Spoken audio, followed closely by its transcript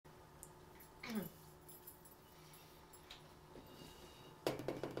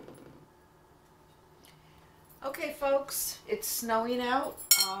Okay, folks, it's snowing out,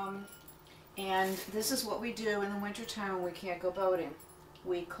 and this is what we do in the wintertime when we can't go boating.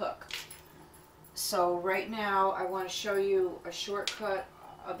 We cook. So right now I want to show you a shortcut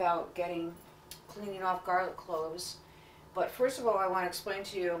about cleaning off garlic cloves. But first of all, I want to explain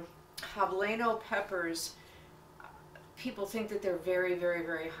to you habanero peppers. People think that they're very, very,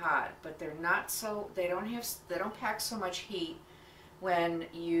 very hot, but they're not so. They don't pack so much heat when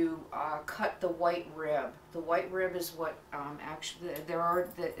you cut the white rib. The white rib is what actually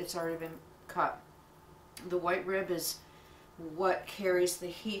it's already been cut. The white rib is what carries the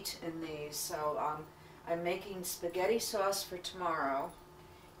heat in these. So I'm making spaghetti sauce for tomorrow,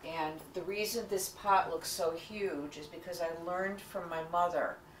 and the reason this pot looks so huge is because I learned from my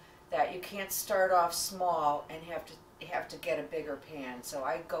mother that you can't start off small and have to get a bigger pan. So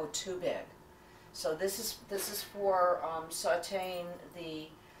I go too big. So this is for sautéing the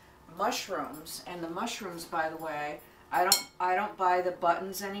mushrooms, and the mushrooms, by the way, I don't buy the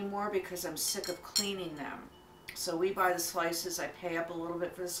buttons anymore because I'm sick of cleaning them. So we buy the slices. I pay up a little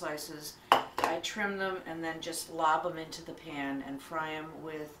bit for the slices. I trim them and then just lob them into the pan and fry them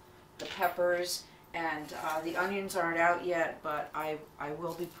with the peppers. And the onions aren't out yet, but I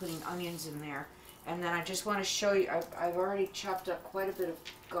will be putting onions in there. And then I just want to show you, I've already chopped up quite a bit of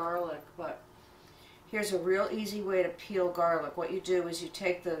garlic, but here's a real easy way to peel garlic. What you do is you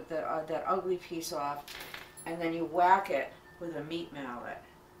take that ugly piece off, and then you whack it with a meat mallet.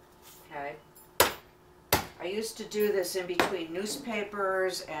 Okay. I used to do this in between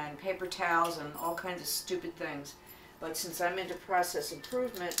newspapers and paper towels and all kinds of stupid things, but since I'm into process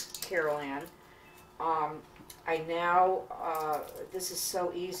improvement, Carol Ann, I now this is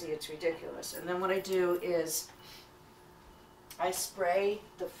so easy, it's ridiculous. And then what I do is I spray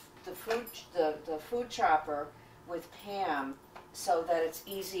the food chopper with Pam so that it's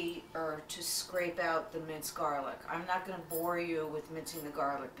easier to scrape out the minced garlic. I'm not going to bore you with mincing the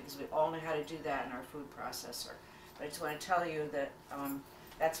garlic because we all know how to do that in our food processor. But I just want to tell you that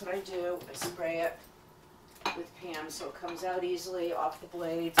that's what I do. I spray it with Pam so it comes out easily off the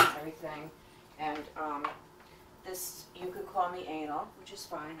blades and everything. And this, you could call me anal, which is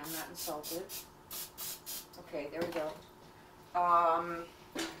fine. I'm not insulted. Okay, there we go.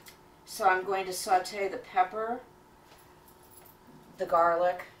 So I'm going to saute the pepper, the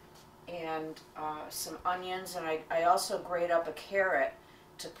garlic, and some onions, and I also grate up a carrot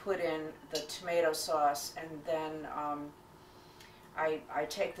to put in the tomato sauce, and then I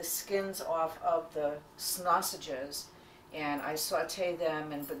take the skins off of the sausages and I saute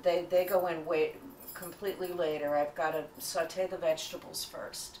them, but they go in completely later. I've got to saute the vegetables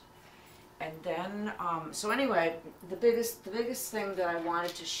first. And then, so anyway, the biggest thing that I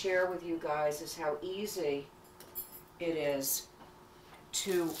wanted to share with you guys is how easy it is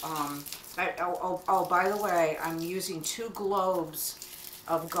to, oh, by the way, I'm using 2 globes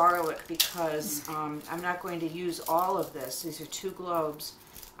of garlic because I'm not going to use all of this. These are 2 globes.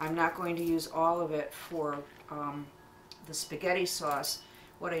 I'm not going to use all of it for the spaghetti sauce.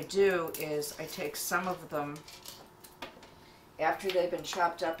 What I do is I take some of them after they've been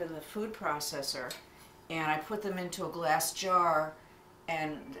chopped up in the food processor, and I put them into a glass jar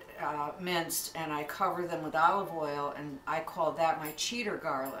and minced, and I cover them with olive oil, and I call that my cheater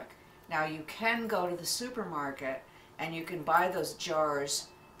garlic. Now you can go to the supermarket and you can buy those jars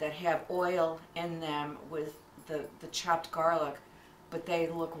that have oil in them with the chopped garlic, but they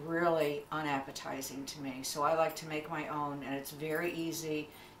look really unappetizing to me. So I like to make my own, and it's very easy.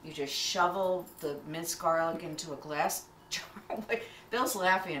 You just shovel the minced garlic into a glass jar. Bill's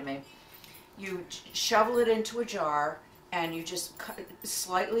laughing at me. You shovel it into a jar and you just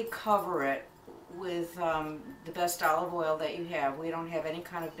slightly cover it with the best olive oil that you have. We don't have any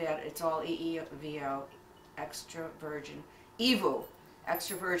kind of bad, it's all EVO, extra virgin, EVO,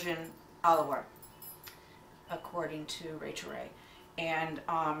 extra virgin olive oil, according to Rachel Ray. And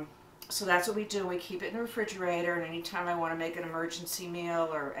so that's what we do. We keep it in the refrigerator, and anytime I want to make an emergency meal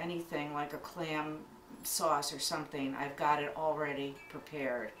or anything like a clam sauce or something, I've got it already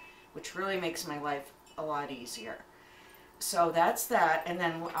prepared, which really makes my life a lot easier. So that's that. And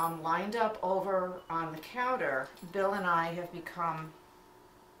then lined up over on the counter, Bill and I have become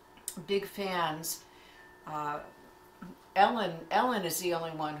big fans. Ellen is the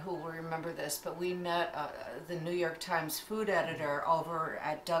only one who will remember this, but we met the New York Times food editor over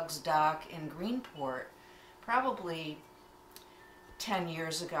at Doug's Dock in Greenport probably 10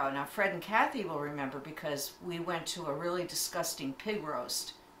 years ago. Now Fred and Kathy will remember because we went to a really disgusting pig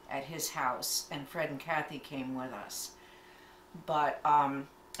roast at his house, and Fred and Kathy came with us. But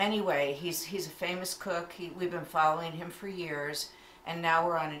anyway, he's a famous cook. We've been following him for years, and now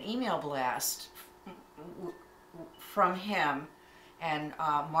we're on an email blast from him and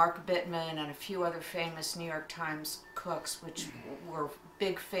Mark Bittman and a few other famous New York Times cooks, which were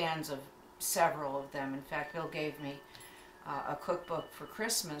big fans of several of them. In fact, Bill gave me a cookbook for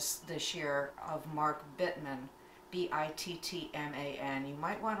Christmas this year of Mark Bittman, Bittman. You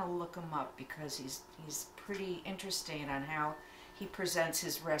might want to look him up because he's pretty interesting on how he presents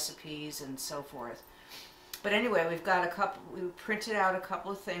his recipes and so forth. But anyway, we printed out a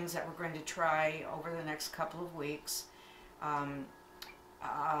couple of things that we're going to try over the next couple of weeks.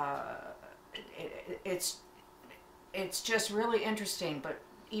 It's just really interesting, but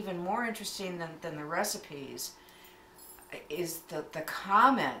even more interesting than the recipes is the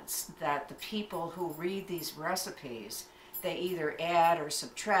comments that the people who read these recipes, they either add or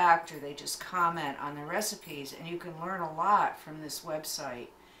subtract, or they just comment on the recipes, and you can learn a lot from this website.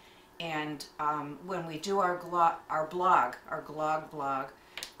 And when we do our blog,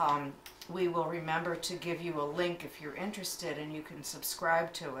 we will remember to give you a link if you're interested, and you can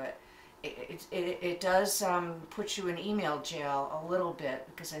subscribe to it. It does put you in email jail a little bit,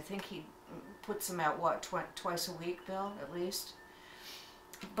 because I think he puts them out, what, twice a week, Bill, at least?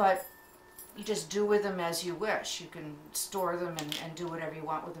 But you just do with them as you wish. You can store them and do whatever you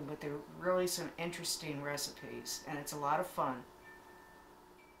want with them, but they're really some interesting recipes, and it's a lot of fun.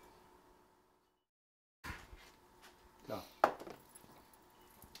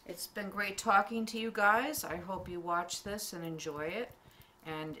 It's been great talking to you guys. I hope you watch this and enjoy it.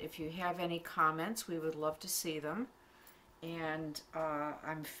 And if you have any comments, we would love to see them. And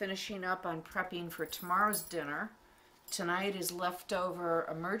I'm finishing up on prepping for tomorrow's dinner. Tonight is leftover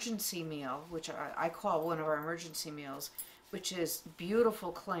emergency meal, which I call one of our emergency meals, which is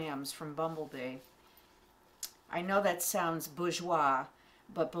beautiful clams from Bumblebee. I know that sounds bourgeois,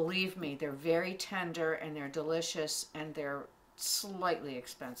 but believe me, they're very tender and they're delicious, and they're slightly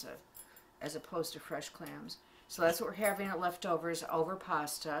expensive as opposed to fresh clams. So that's what we're having at leftovers over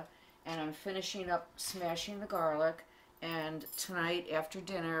pasta, and I'm finishing up smashing the garlic. And tonight after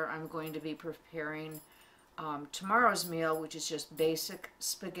dinner I'm going to be preparing tomorrow's meal, which is just basic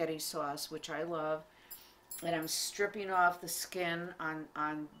spaghetti sauce, which I love, and I'm stripping off the skin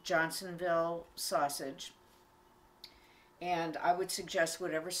on Johnsonville sausage. And I would suggest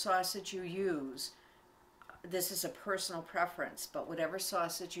whatever sausage you use, this is a personal preference, but whatever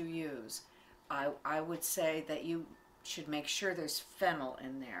sausage you use, I would say that you should make sure there's fennel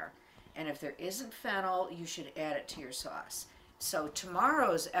in there. And if there isn't fennel, you should add it to your sauce. So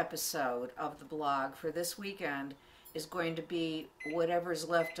tomorrow's episode of the blog for this weekend is going to be whatever's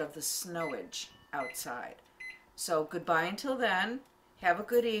left of the snowage outside. So goodbye until then. Have a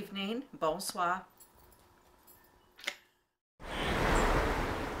good evening. Bonsoir.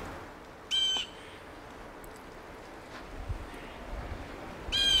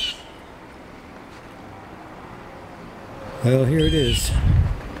 Well, here it is,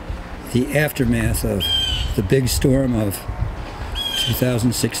 the aftermath of the big storm of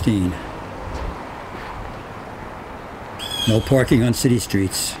 2016. No parking on city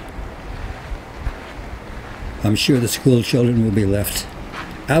streets. I'm sure the school children will be left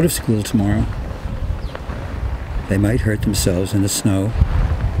out of school tomorrow. They might hurt themselves in the snow.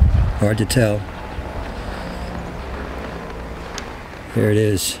 Hard to tell. There it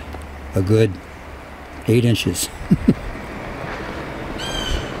is, a good 8 inches.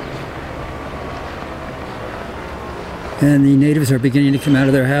 And the natives are beginning to come out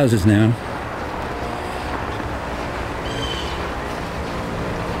of their houses now.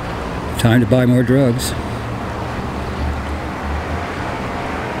 Time to buy more drugs.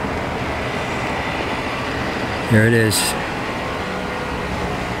 There it is.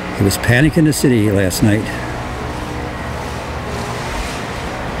 It was panic in the city last night.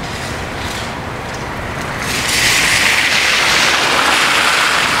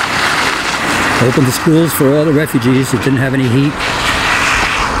 Opened the schools for all the refugees that didn't have any heat.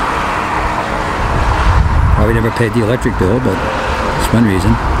 Probably never paid the electric bill, but that's one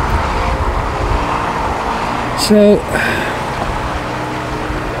reason. So,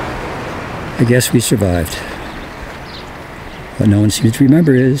 I guess we survived. What no one seems to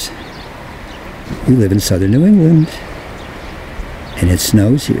remember is, we live in southern New England, and it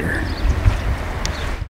snows here.